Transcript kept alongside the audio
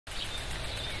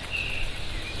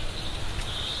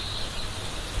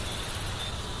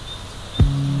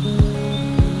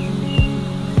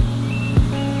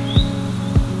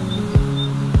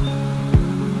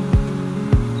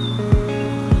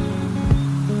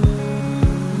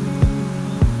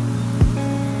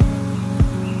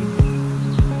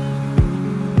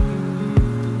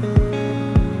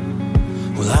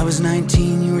was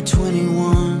 19, you were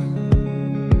 21.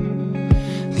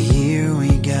 The year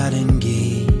we got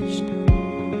engaged,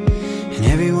 and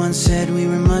everyone said we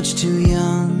were much too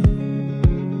young,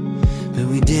 but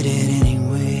we did it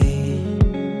anyway.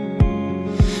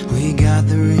 We got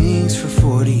the rings for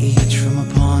 40 each from a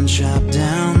pawn shop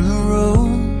down the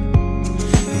road,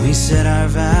 and we said our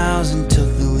vows and took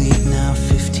the leap now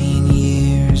 15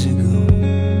 years ago.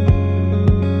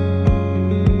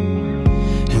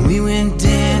 And we went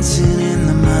dancing in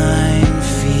the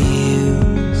minefields,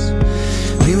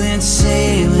 we went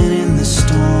sailing in the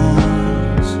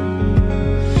storms,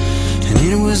 and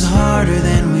it was harder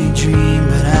than we dreamed,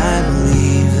 but I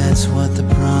believe that's what the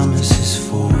promise is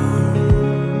for.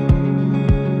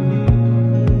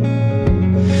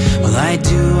 Well, I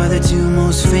do are the two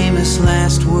most famous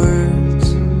last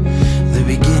words, the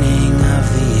beginning of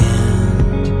the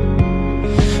end.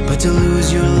 But to lose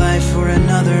your life for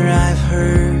another, I've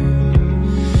heard,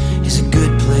 is a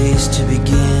good place to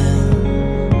begin.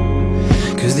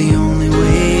 'Cause the only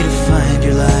way